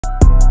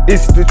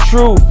It's the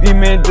truth,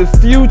 even the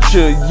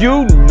future,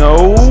 you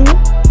know.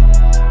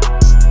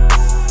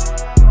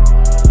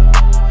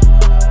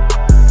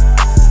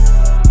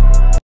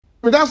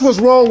 That's what's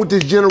wrong with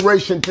this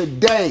generation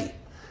today.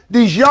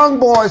 These young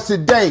boys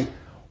today,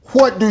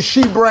 what do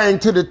she bring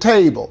to the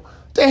table?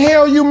 The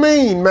hell you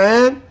mean,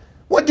 man?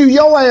 What do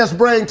your ass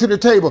bring to the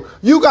table?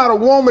 You got a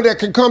woman that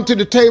can come to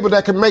the table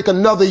that can make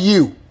another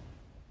you.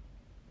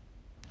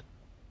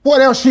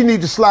 What else she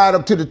need to slide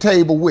up to the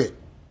table with?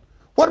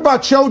 What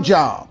about your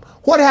job?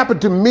 What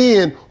happened to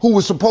men who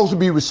were supposed to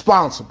be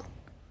responsible?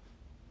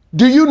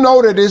 Do you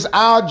know that it's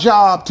our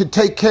job to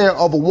take care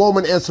of a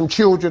woman and some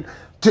children,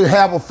 to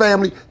have a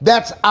family?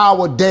 That's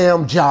our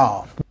damn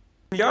job.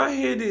 Y'all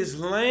hear this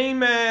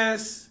lame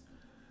ass,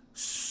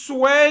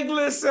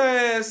 swagless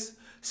ass,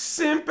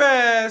 simp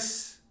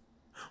ass,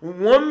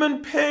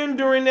 woman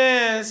pandering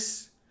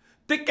ass,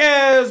 thick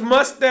ass,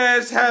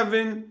 mustache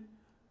having,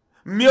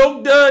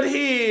 milk dud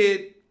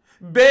head,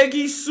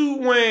 baggy suit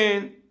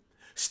wearing,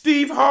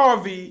 Steve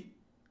Harvey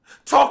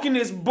talking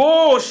this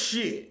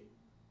bullshit.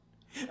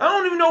 I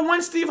don't even know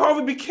when Steve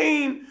Harvey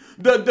became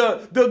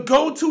the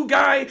go-to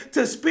guy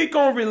to speak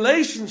on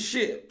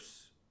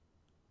relationships.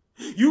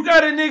 You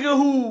got a nigga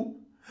who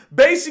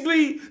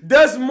basically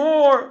does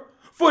more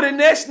for the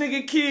next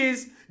nigga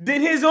kids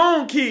than his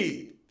own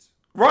kids,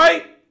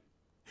 right?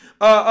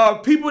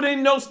 People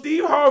didn't know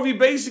Steve Harvey,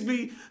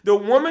 basically, the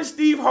woman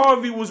Steve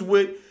Harvey was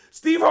with,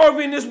 Steve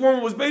Harvey and this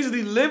woman was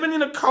basically living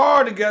in a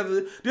car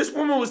together. This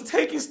woman was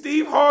taking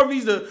Steve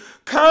Harvey's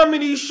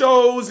comedy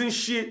shows and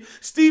shit.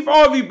 Steve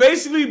Harvey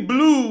basically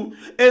blew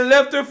and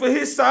left her for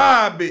his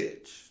side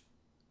bitch.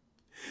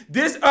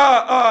 This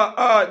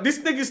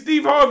nigga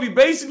Steve Harvey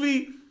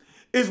basically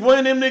is one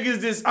of them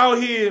niggas that's out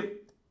here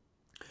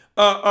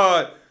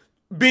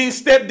being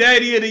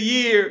stepdaddy of the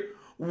year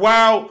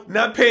while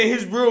not paying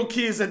his real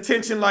kids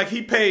attention like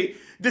he paid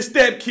the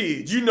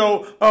stepkids. You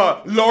know,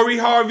 Lori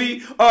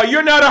Harvey,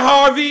 you're not a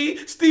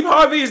Harvey. Steve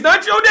Harvey is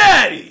not your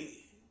daddy.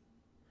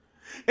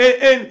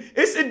 And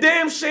it's a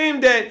damn shame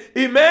that,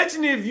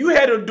 imagine if you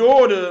had a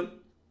daughter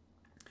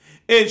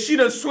and she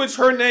done switched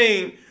her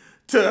name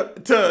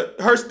to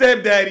her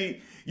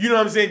stepdaddy, you know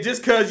what I'm saying,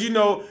 just because, you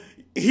know,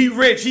 he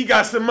rich, he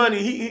got some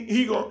money,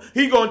 he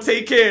gonna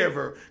take care of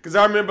her. Because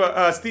I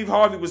remember Steve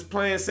Harvey was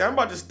playing, saying, I'm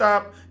about to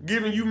stop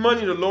giving you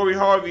money to Lori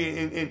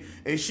Harvey,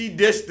 and she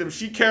dissed him,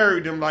 she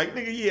carried him like,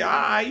 nigga,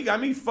 yeah, you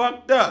got me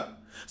fucked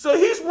up. So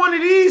he's one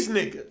of these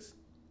niggas.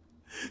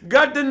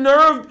 Got the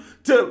nerve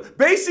to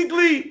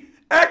basically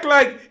act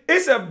like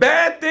it's a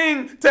bad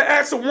thing to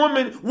ask a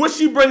woman what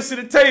she brings to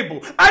the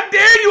table. I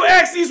dare you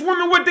ask these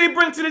women what they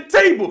bring to the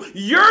table.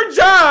 Your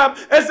job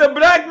as a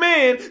black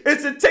man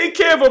is to take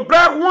care of a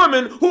black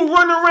woman who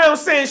run around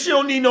saying she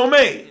don't need no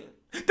man.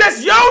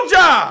 That's your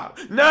job.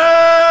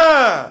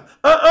 Nah.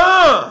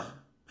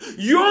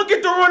 You don't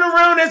get to run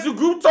around as a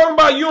group talking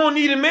about you don't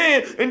need a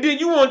man, and then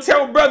you want to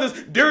tell brothers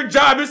their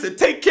job is to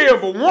take care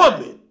of a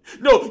woman.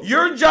 No,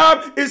 your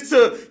job is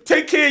to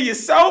take care of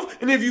yourself,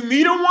 and if you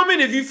meet a woman,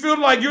 if you feel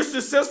like you're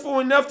successful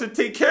enough to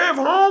take care of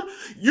home,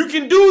 you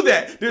can do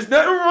that. There's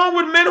nothing wrong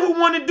with men who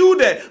want to do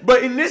that.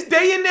 But in this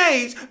day and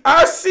age,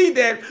 I see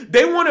that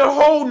they want to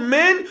hold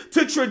men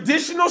to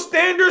traditional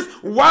standards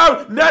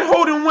while not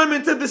holding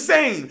women to the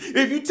same.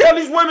 If you tell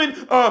these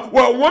women,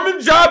 well, a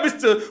woman's job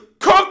is to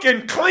cook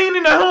and clean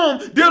in the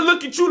home, they'll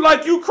look at you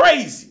like you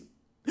crazy.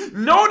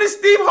 Notice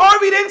Steve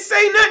Harvey didn't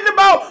say nothing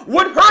about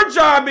what her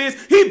job is.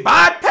 He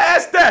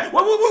bypassed that.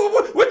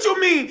 What you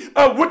mean,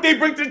 what they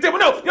bring to the table?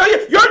 No,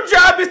 your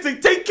job is to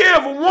take care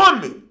of a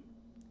woman.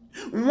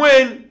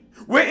 When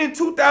we're in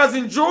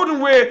 2000 Jordan,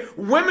 where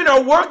women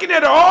are working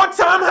at an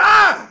all-time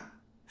high.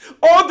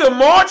 All the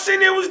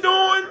marching they was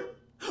doing,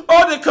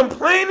 all the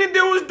complaining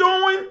they was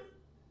doing,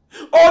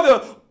 all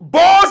the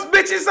boss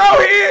bitches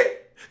out here.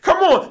 Come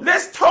on,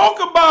 let's talk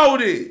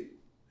about it.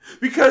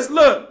 Because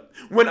look,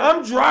 when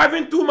I'm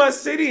driving through my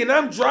city and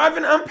I'm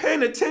driving, I'm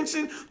paying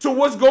attention to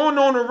what's going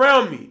on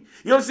around me.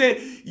 You know what I'm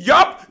saying?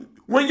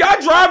 When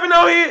y'all driving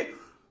out here,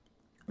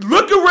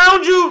 look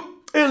around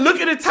you and look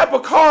at the type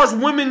of cars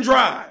women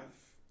drive.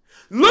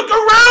 Look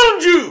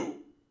around you.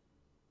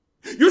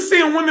 You're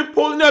seeing women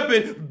pulling up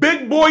in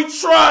big boy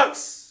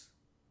trucks,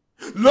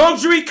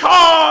 luxury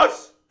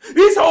cars.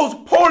 These hoes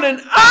pulling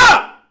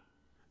up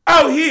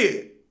out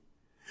here.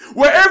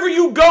 Wherever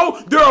you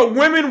go, there are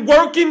women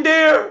working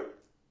there.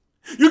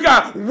 You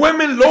got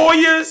women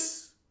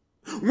lawyers,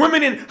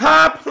 women in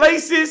high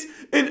places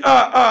in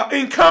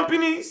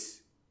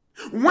companies.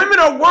 Women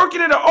are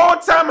working at an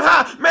all-time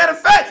high. Matter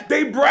of fact,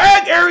 they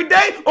brag every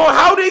day on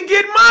how they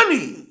get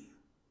money.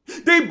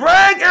 They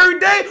brag every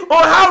day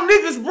on how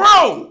niggas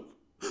broke.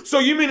 So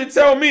you mean to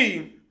tell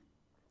me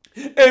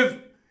if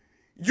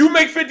you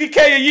make 50K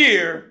a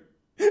year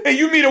and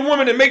you meet a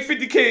woman that make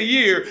 50K a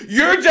year,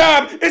 your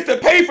job is to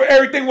pay for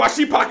everything while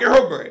she pocket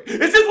her bread?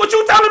 Is this what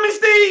you telling me,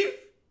 Steve?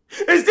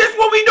 Is this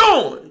what we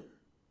doing?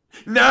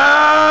 Nah,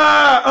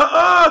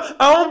 I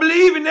don't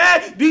believe in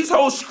that. These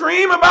hoes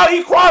scream about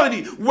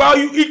equality. Well,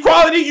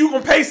 equality, you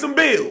gonna pay some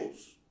bills.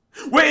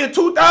 We're in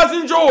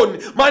 2000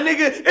 Jordan. My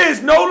nigga, it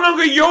is no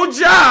longer your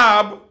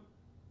job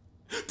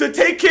to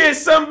take care of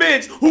some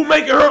bitch who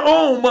making her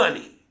own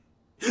money.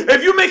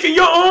 If you making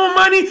your own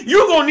money,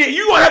 you gonna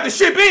have to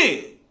ship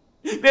in.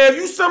 Now, if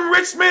you some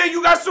rich man,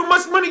 you got so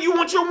much money, you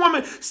want your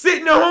woman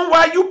sitting at home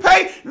while you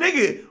pay,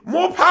 nigga,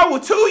 more power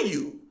to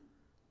you.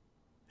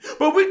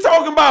 But we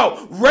talking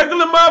about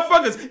regular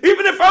motherfuckers.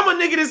 Even if I'm a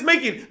nigga that's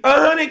making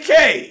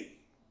 100K,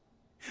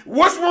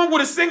 what's wrong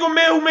with a single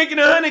man who making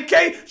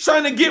 100K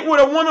trying to get with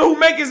a woman who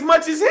make as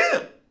much as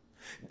him?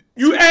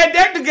 You add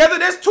that together,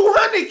 that's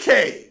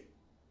 200K.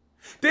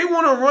 They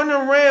want to run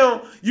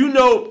around,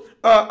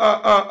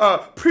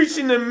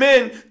 preaching to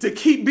men to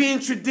keep being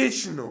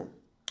traditional.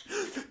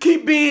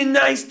 Keep being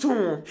nice to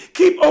them.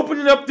 Keep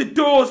opening up the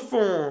doors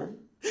for them.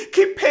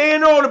 Keep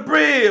paying all the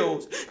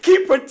bills.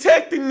 Keep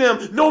protecting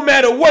them no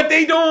matter what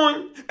they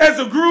doing as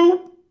a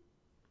group.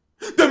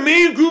 The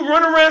men group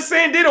run around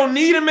saying they don't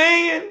need a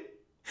man.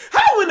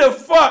 How in the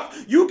fuck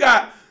you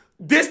got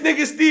this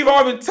nigga Steve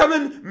Harvey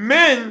telling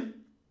men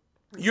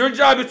your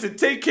job is to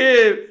take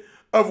care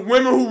of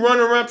women who run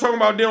around talking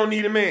about they don't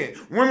need a man.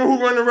 Women who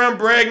run around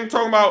bragging,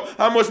 talking about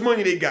how much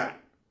money they got.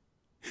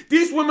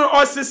 These women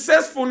are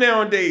successful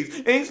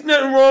nowadays. Ain't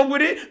nothing wrong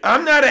with it.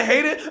 I'm not a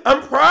hater.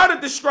 I'm proud of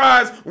the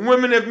strides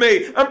women have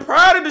made. I'm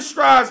proud of the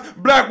strides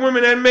black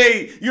women have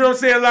made. You know what I'm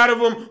saying? A lot of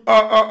them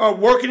are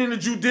working in the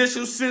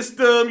judicial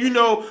system,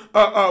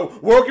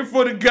 working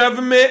for the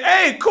government.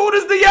 Hey,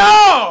 kudos to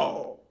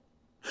y'all.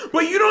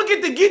 But you don't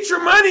get to get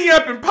your money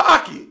up and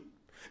pocket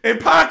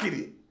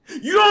it.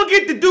 You don't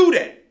get to do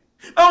that.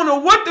 I don't know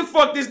what the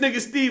fuck this nigga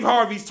Steve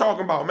Harvey's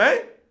talking about,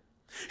 man.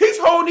 He's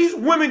holding these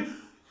women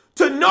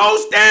to no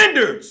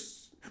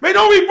standards. Man,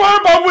 don't be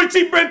worried about what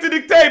she bring to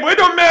the table. It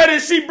don't matter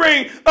if she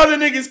bring other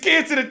niggas'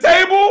 kids to the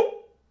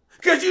table.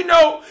 Because,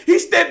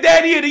 he's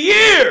stepdaddy of the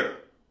year.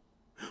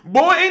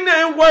 Boy, ain't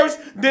nothing worse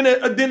than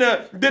a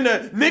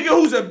nigga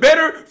who's a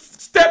better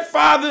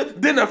stepfather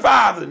than a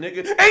father,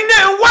 nigga. Ain't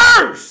nothing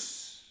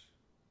worse.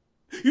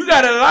 You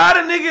got a lot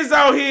of niggas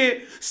out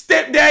here,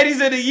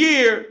 stepdaddies of the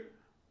year,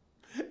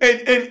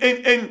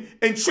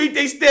 and treat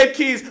their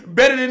stepkids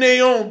better than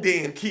their own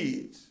damn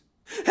kids.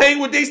 Hang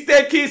with their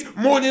stepkids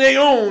more than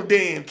their own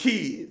damn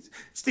kids.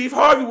 Steve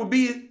Harvey would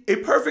be a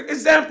perfect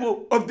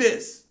example of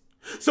this.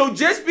 So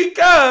just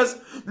because,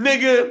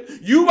 nigga,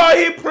 you out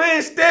here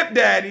playing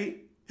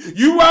stepdaddy,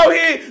 you out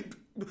here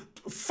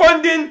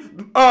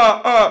funding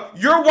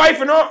your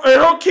wife and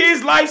her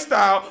kids'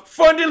 lifestyle,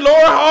 funding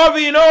Laura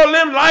Harvey and all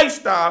them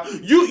lifestyle,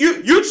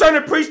 you trying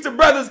to preach to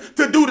brothers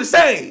to do the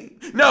same.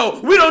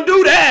 No, we don't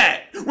do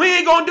that. We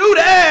ain't gonna do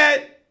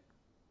that.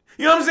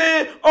 You know what I'm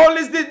saying? All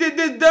this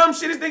dumb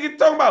shit this nigga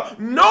talking about.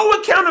 No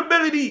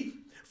accountability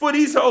for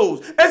these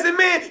hoes. As a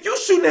man, you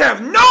shouldn't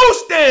have no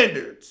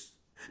standards.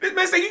 This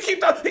man say you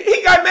keep talking.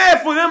 He got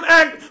mad for them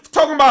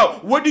talking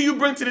about what do you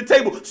bring to the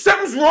table.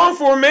 Something's wrong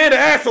for a man to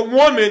ask a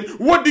woman,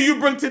 what do you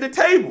bring to the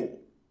table?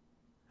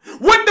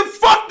 What the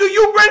fuck do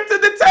you bring to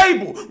the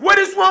table? What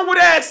is wrong with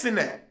asking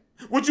that?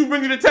 What you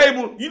bring to the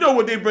table? You know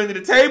what they bring to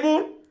the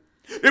table?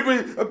 They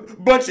bring a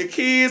bunch of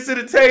kids to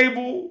the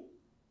table.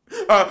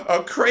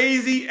 A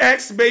crazy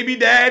ex-baby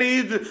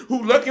daddy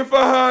who looking for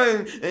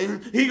her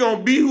and he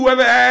gonna beat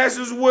whoever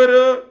asses with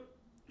her.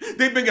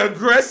 They bring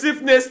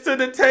aggressiveness to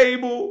the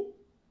table.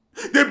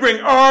 They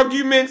bring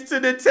arguments to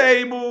the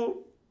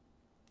table.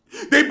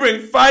 They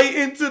bring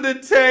fighting to the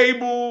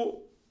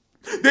table.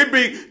 They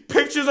bring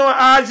pictures on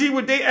IG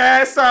with their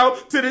ass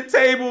out to the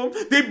table.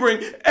 They bring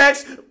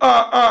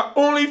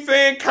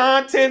OnlyFans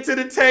content to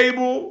the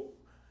table.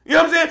 You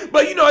know what I'm saying?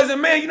 But as a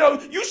man,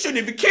 you shouldn't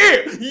even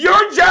care.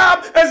 Your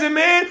job as a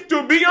man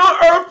to be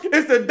on earth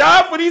is to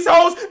die for these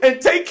hoes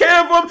and take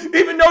care of them,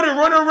 even though they're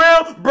running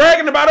around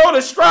bragging about all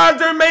the strides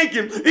they're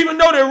making, even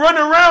though they're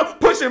running around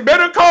pushing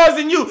better cars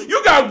than you.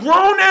 You got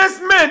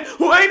grown-ass men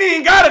who ain't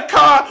even got a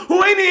car,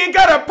 who ain't even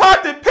got a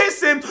pot to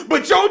piss in,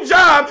 but your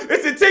job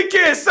is to take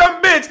care of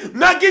some bitch,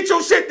 not get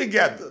your shit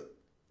together.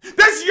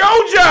 That's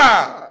your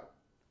job.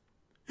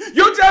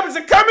 Your job is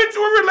to come into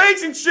a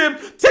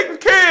relationship taking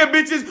care of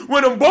bitches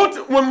when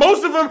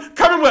most of them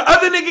coming with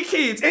other nigga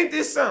kids. Ain't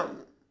this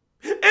something?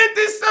 Ain't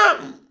this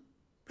something?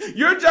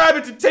 Your job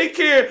is to take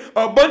care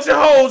of a bunch of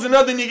hoes and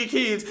other nigga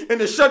kids and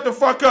to shut the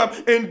fuck up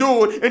and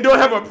do it and don't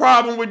have a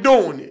problem with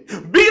doing it.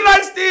 Be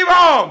like Steve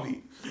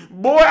Harvey.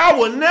 Boy, I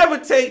will never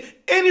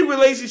take any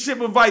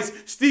relationship advice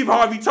Steve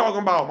Harvey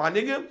talking about, my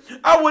nigga.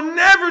 I will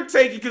never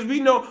take it because we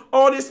know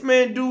all this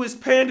man do is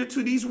pander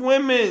to these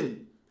women.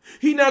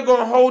 He not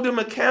going to hold them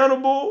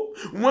accountable.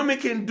 Women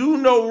can do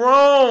no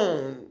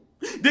wrong.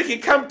 They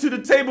can come to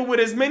the table with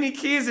as many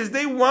kids as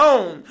they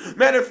want.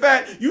 Matter of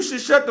fact, you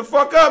should shut the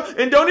fuck up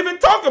and don't even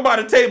talk about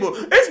a table.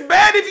 It's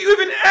bad if you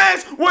even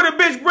ask what a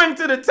bitch bring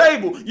to the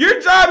table.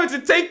 Your job is to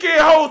take care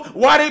of hoes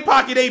while they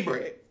pocket their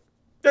bread.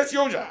 That's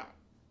your job.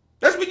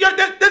 That's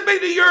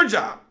basically your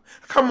job.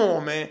 Come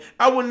on, man.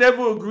 I would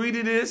never agree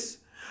to this.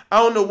 I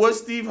don't know what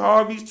Steve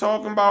Harvey's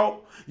talking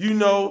about.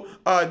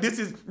 This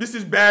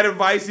is bad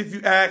advice if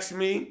you ask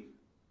me,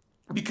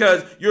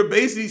 because you're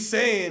basically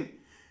saying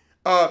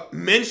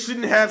Men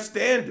shouldn't have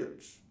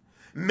standards.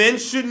 Men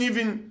shouldn't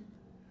even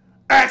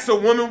ask a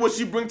woman what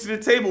she brings to the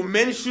table.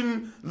 Men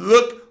shouldn't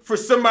look for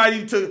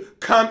somebody to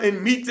come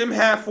and meet them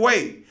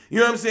halfway. You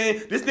know what I'm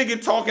saying? This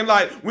nigga talking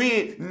like we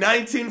in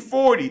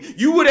 1940.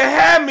 You would have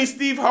had me,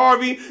 Steve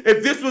Harvey,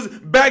 if this was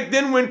back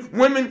then when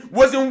women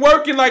wasn't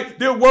working like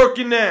they're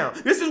working now.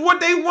 This is what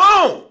they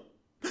want.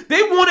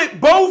 They want it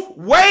both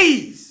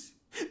ways.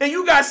 And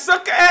you got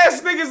sucker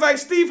ass niggas like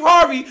Steve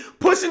Harvey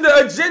pushing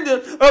the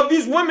agenda of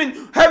these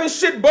women having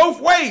shit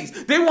both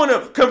ways. They want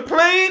to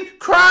complain,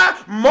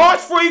 cry, march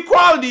for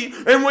equality.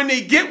 And when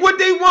they get what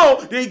they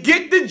want, they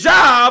get the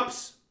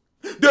jobs.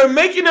 They're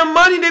making the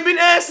money they've been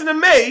asking to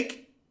make.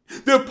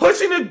 They're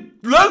pushing the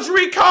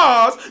luxury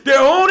cars. They're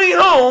owning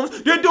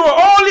homes. They're doing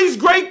all these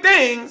great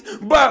things.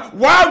 But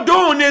while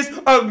doing this,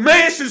 a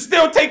man should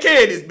still take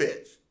care of this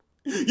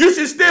bitch. You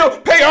should still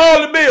pay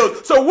all the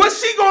bills. So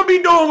what's she going to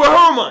be doing with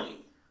her money?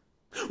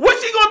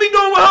 What's she going to be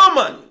doing with her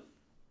money?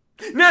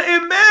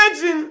 Now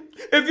imagine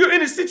if you're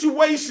in a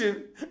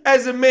situation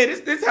as a man.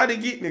 This is how they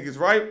get niggas,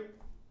 right?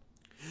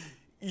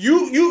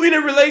 You in a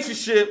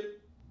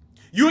relationship.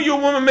 You and your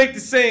woman make the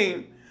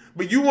same.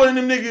 But you one of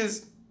them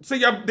niggas. Say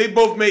they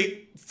both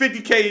make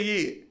 $50K a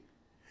year.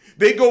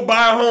 They go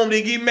buy a home.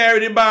 They get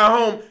married. They buy a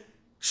home.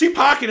 She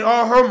pocketing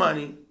all her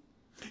money.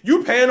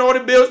 You paying all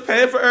the bills,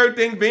 paying for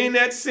everything, being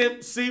that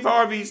simp Steve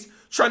Harvey's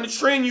trying to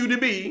train you to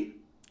be.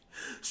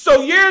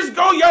 So years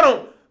ago, y'all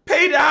don't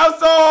pay the house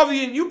off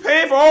and you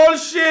paying for all the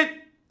shit.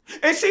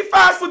 And she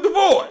files for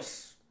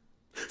divorce.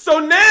 So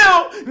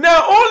now,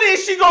 not only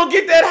is she going to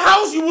get that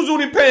house you was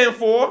only paying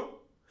for,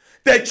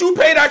 that you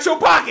paid out your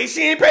pocket.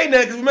 She ain't paid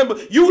nothing. Because remember,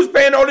 you was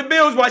paying all the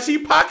bills while she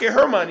pocket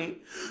her money.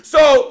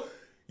 So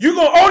you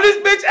going to owe this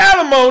bitch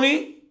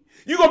alimony.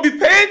 You're going to be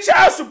paying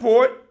child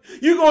support.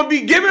 You're going to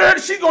be giving her,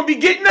 she's going to be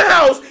getting the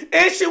house.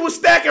 And she was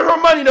stacking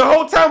her money the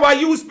whole time while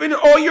you was spending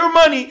all your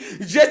money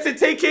just to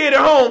take care of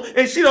the home.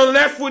 And she done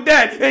left with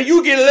that. And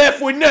you get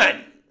left with nothing.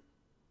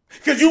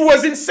 Because you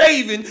wasn't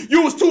saving.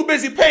 You was too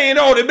busy paying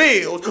all the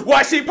bills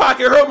while she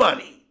pocket her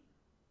money.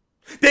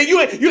 Then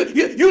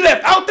you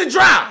left out to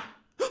dry.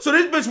 So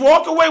this bitch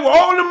walk away with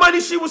all the money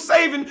she was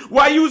saving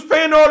while you was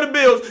paying all the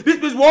bills. This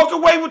bitch walk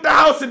away with the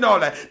house and all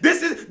that.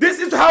 This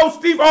is how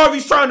Steve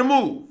Harvey's trying to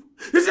move.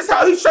 This is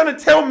how he's trying to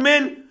tell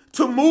men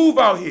to move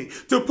out here.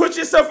 To put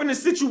yourself in a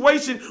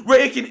situation where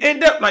it can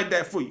end up like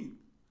that for you.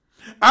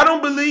 I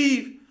don't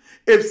believe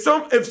if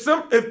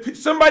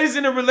somebody's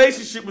in a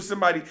relationship with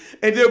somebody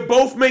and they're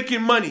both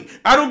making money,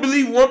 I don't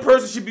believe one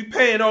person should be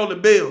paying all the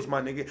bills,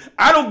 my nigga.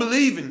 I don't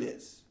believe in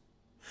this.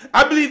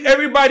 I believe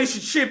everybody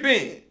should chip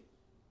in.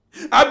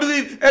 I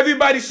believe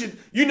everybody should,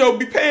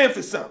 be paying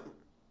for something.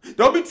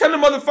 Don't be telling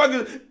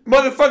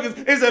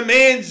motherfuckers it's a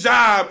man's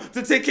job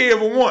to take care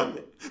of a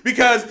woman.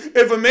 Because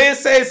if a man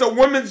says it's a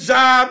woman's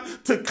job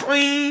to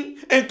clean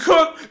and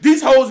cook,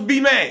 these hoes be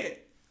mad.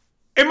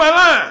 Am I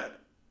lying?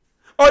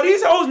 Are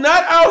these hoes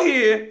not out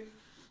here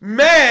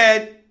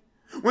mad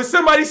when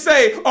somebody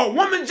say a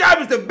woman's job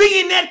is to be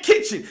in that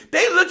kitchen?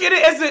 They look at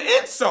it as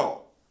an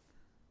insult.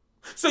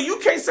 So you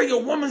can't say a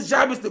woman's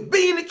job is to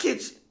be in the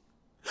kitchen.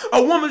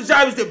 A woman's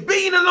job is to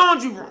be in the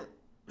laundry room.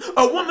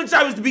 A woman's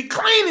job is to be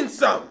cleaning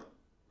something.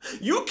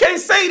 You can't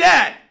say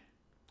that,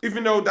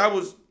 even though that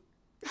was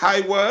how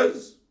it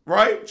was,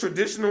 right?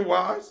 Traditional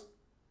wise.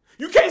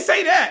 You can't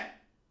say that.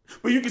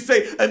 But you can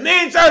say a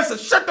man's job is to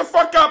shut the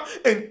fuck up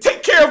and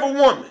take care of a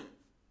woman.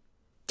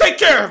 Take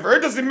care of her.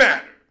 It doesn't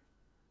matter.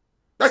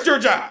 That's your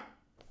job.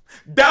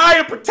 Die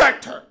and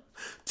protect her.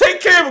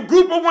 Take care of a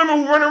group of women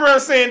who run around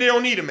saying they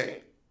don't need a man.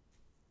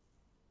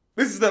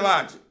 This is the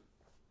logic.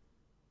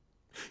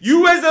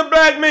 You as a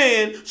black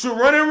man should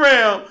run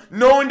around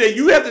knowing that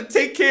you have to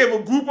take care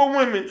of a group of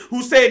women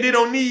who say they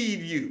don't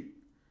need you.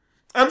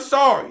 I'm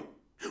sorry.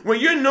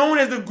 When you're known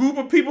as a group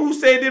of people who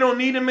say they don't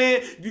need a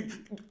man,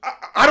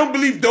 I don't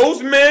believe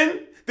those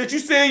men that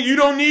you're saying you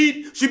don't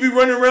need should be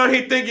running around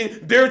here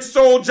thinking their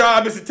sole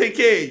job is to take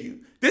care of you.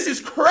 This is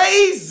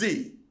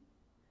crazy.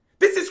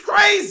 This is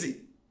crazy.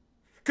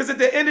 Because at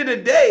the end of the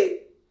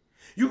day,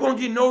 you're going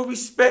to get no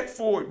respect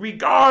for it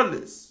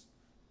regardless.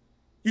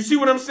 You see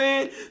what I'm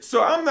saying?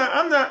 So I'm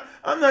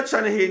not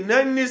trying to hear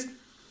nothing this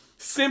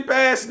simp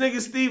ass nigga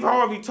Steve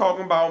Harvey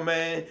talking about,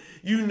 man.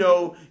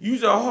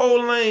 You's a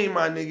whole lame,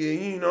 my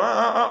nigga.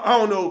 I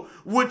don't know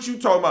what you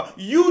talking about.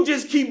 You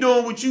just keep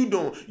doing what you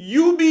doing.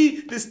 You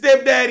be the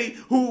stepdaddy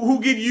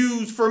who get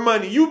used for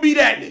money. You be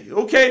that nigga,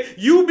 okay?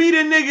 You be the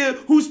nigga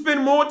who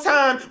spend more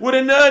time with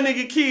another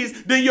nigga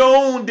kids than your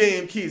own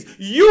damn kids.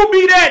 You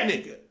be that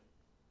nigga.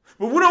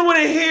 But we don't want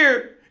to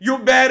hear your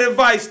bad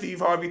advice, Steve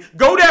Harvey.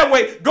 Go that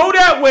way. Go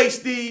that way,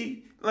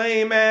 Steve.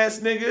 Lame ass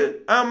nigga.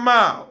 I'm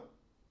out.